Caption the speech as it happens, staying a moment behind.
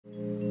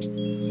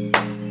We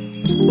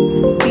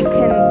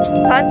can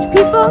punch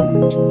people.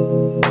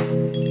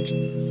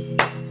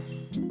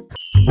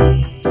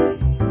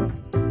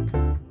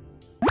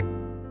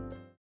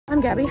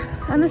 I'm Gabby.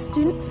 I'm a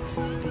student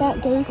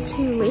that goes to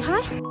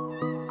Lehigh.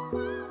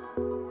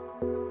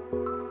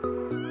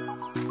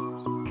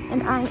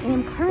 And I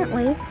am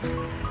currently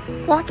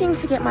walking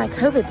to get my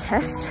COVID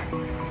test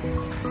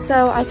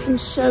so I can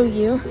show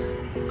you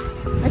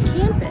a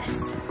campus.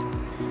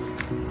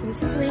 So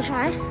this is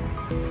Lehigh.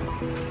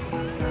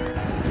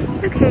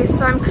 Okay,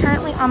 so I'm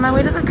currently on my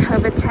way to the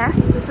COVID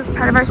test. This is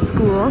part of our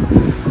school.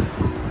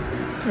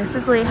 This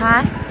is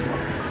Lehigh.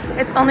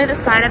 It's only the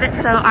side of it,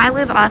 so I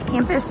live off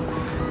campus.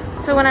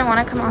 So when I want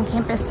to come on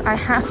campus, I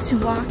have to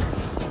walk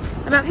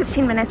about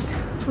 15 minutes,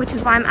 which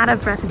is why I'm out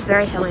of breath. It's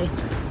very hilly.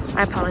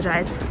 I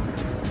apologize.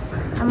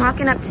 I'm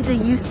walking up to the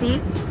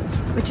UC,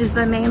 which is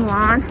the main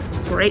lawn.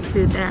 Great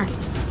food there.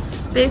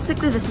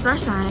 Basically, this is our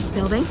science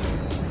building.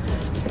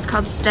 It's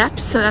called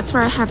STEPS, so that's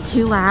where I have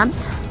 2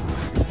 labs.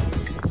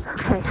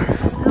 Okay,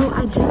 so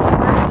I just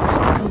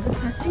left the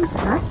testing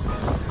center,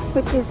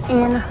 which is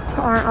in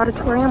our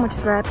auditorium, which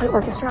is where I play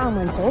orchestra on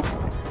Wednesdays.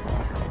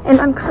 And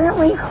I'm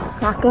currently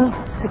walking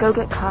to go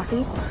get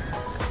coffee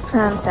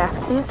from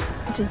Saxby's,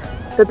 which is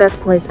the best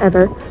place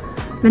ever.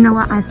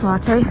 Vanilla iced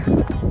latte,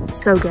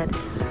 so good.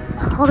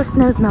 All the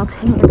snow's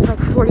melting. It's like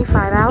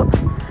 45 out.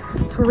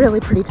 It's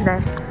really pretty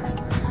today.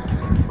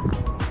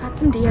 Got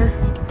some deer,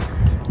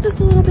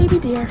 just a little baby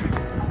deer.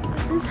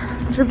 This is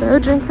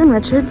Gervaux, Drinker, and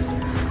Richards.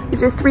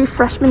 These are 3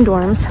 freshman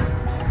dorms.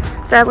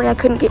 Sadly, I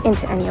couldn't get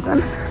into any of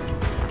them.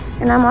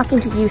 And I'm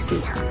walking to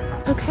UC.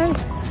 Okay.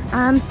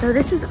 So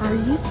this is our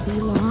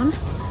UC lawn.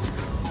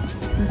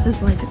 This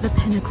is like the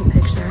pinnacle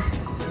picture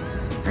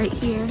right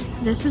here.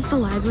 This is the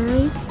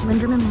library,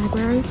 Linderman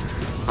Library.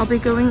 I'll be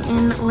going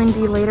in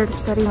Lindy later to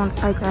study once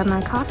I grab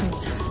my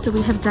copies. So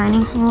we have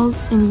dining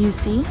halls in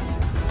UC,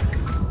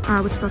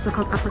 which is also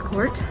called Upper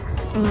Court.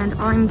 And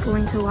I'm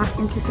going to walk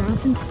into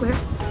Farrington Square.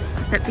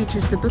 That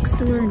features the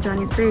bookstore and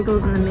Johnny's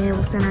Bagels and the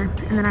mail center.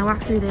 And then I walk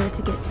through there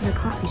to get to the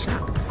coffee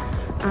shop.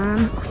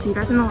 I'll see you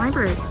guys in the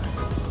library.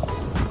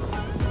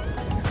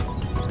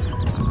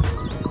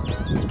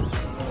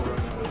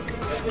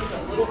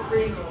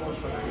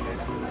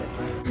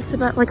 It's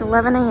about like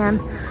 11 a.m.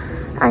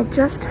 I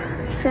just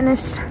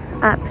finished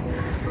up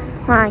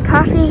my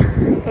coffee,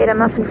 ate a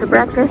muffin for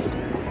breakfast,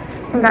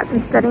 and got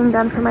some studying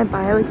done for my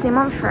bio exam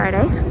on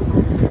Friday.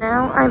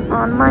 Now I'm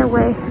on my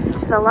way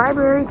to the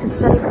library to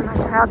study for my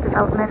child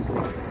development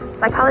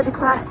psychology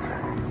class.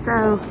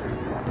 So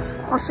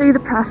I'll show you the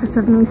process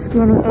of me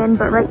scanning in,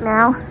 but right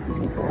now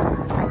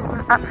I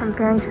came up from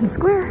Farrington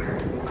Square.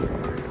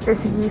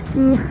 This is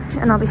UC,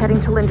 and I'll be heading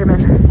to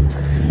Linderman.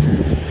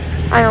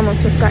 I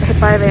almost just got hit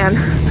by a van.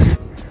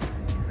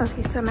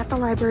 Okay, so I'm at the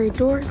library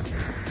doors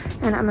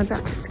and I'm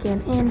about to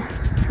scan in.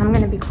 I'm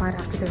gonna be quiet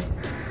after this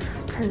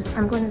because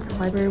I'm going to the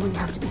library where you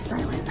have to be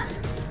silent.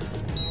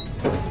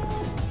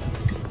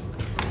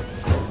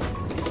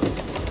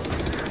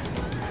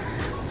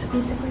 So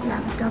basically we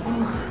have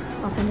double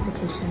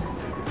authentication.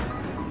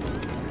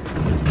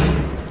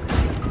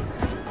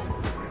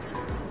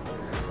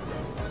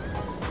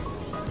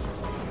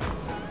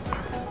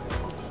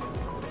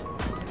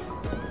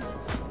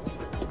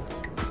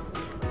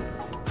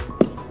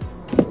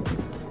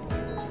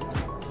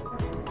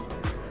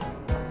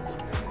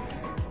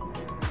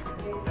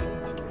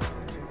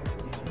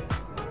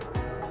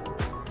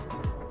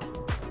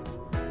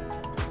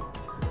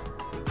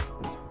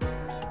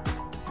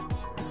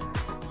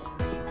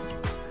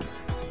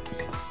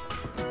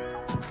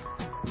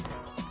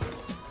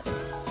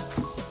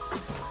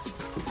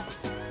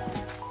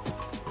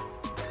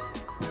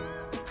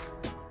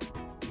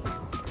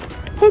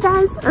 Hey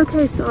guys,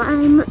 okay, so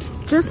I'm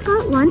just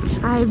got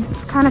lunch. I've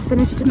kind of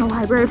finished in the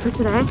library for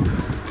today.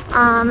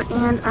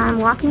 And I'm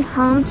walking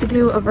home to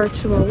do a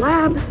virtual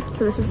lab.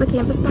 So this is the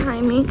campus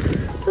behind me.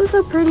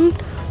 So pretty.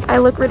 I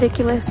look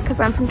ridiculous because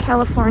I'm from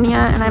California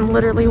and I'm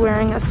literally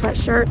wearing a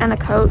sweatshirt and a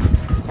coat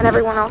and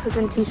everyone else is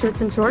in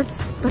t-shirts and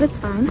shorts, but it's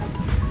fine.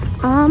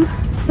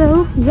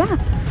 So yeah,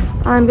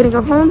 I'm gonna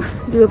go home,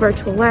 do a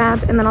virtual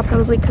lab, and then I'll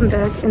probably come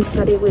back and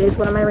study with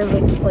one of my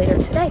roommates later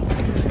today.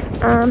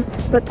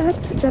 But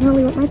that's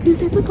generally what my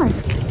Tuesdays look like.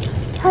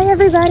 Hi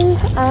everybody.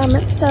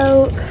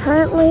 So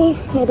currently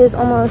it is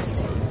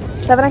almost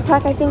 7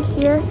 o'clock I think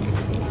here.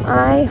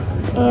 I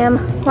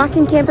am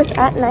walking campus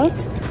at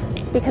night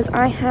because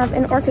I have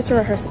an orchestra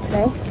rehearsal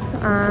today,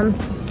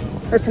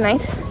 or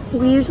tonight.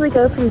 We usually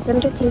go from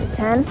 7:15 to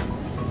 10,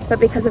 but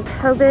because of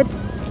COVID,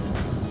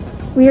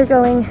 we are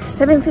going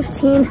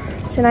 7:15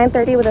 to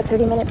 9:30 with a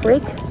 30-minute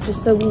break,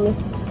 just so we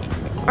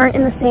aren't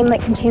in the same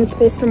like contained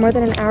space for more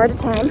than an hour at a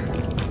time.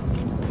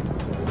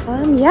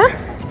 Yeah,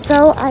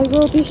 so I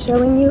will be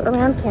showing you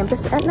around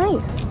campus at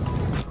night.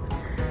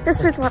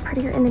 This was a lot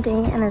prettier in the day,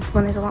 and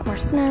there's a lot more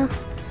snow.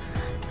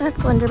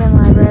 That's Linderman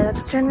Library.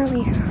 That's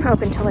generally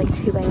open till like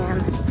 2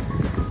 a.m.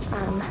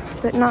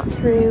 But not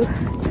through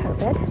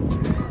COVID.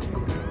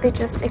 They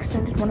just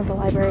extended one of the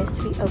libraries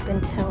to be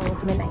open till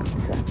midnight,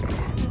 so that's good.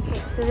 Okay,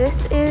 So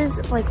this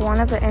is like one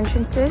of the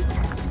entrances.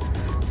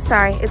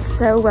 Sorry, it's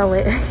so well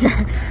lit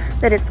here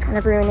that it's kind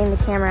of ruining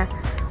the camera.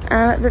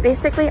 But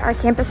basically our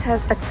campus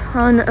has a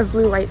ton of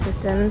blue light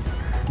systems.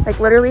 Like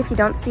literally if you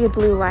don't see a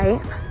blue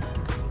light,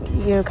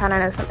 you kind of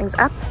know something's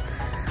up.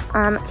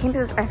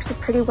 Campus is actually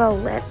pretty well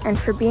lit, and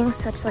for being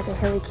such like a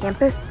hilly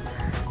campus,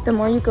 the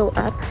more you go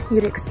up,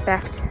 you'd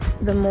expect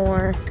the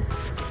more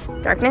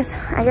darkness,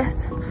 I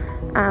guess.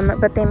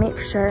 But they make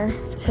sure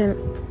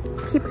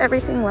to keep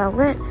everything well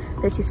lit.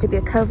 This used to be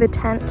a COVID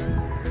tent.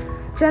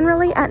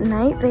 Generally at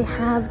night, they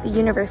have the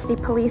university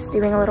police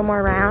doing a little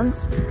more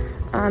rounds.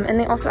 And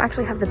they also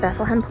actually have the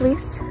Bethlehem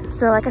police.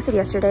 So like I said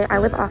yesterday, I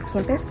live off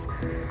campus,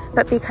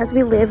 but because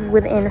we live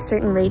within a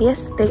certain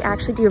radius, they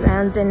actually do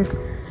rounds and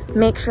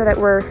make sure that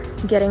we're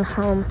getting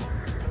home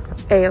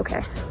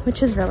a-okay,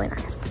 which is really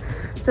nice.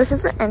 So this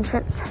is the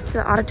entrance to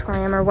the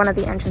auditorium, or one of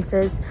the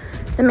entrances.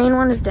 The main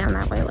one is down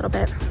that way a little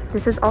bit.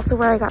 This is also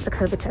where I got the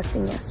COVID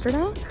testing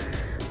yesterday.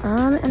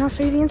 And I'll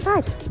show you the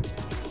inside.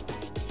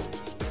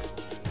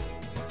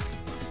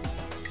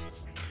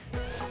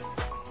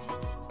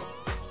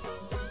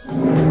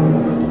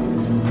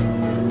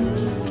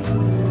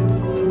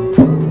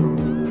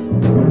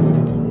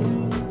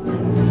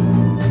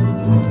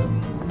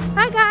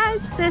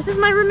 This is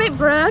my roommate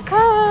Brooke.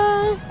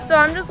 Hi. So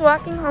I'm just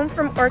walking home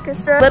from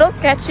orchestra. Little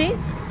sketchy.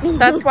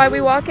 That's why we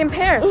walk in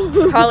pairs.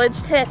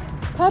 College tip.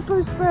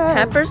 Pepper spray.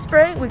 Pepper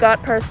spray. We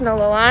got personal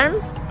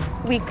alarms.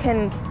 We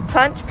can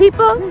punch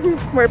people.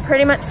 We're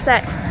pretty much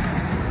set.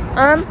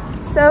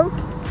 So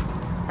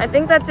I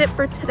think that's it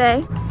for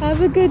today.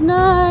 Have a good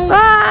night.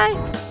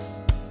 Bye.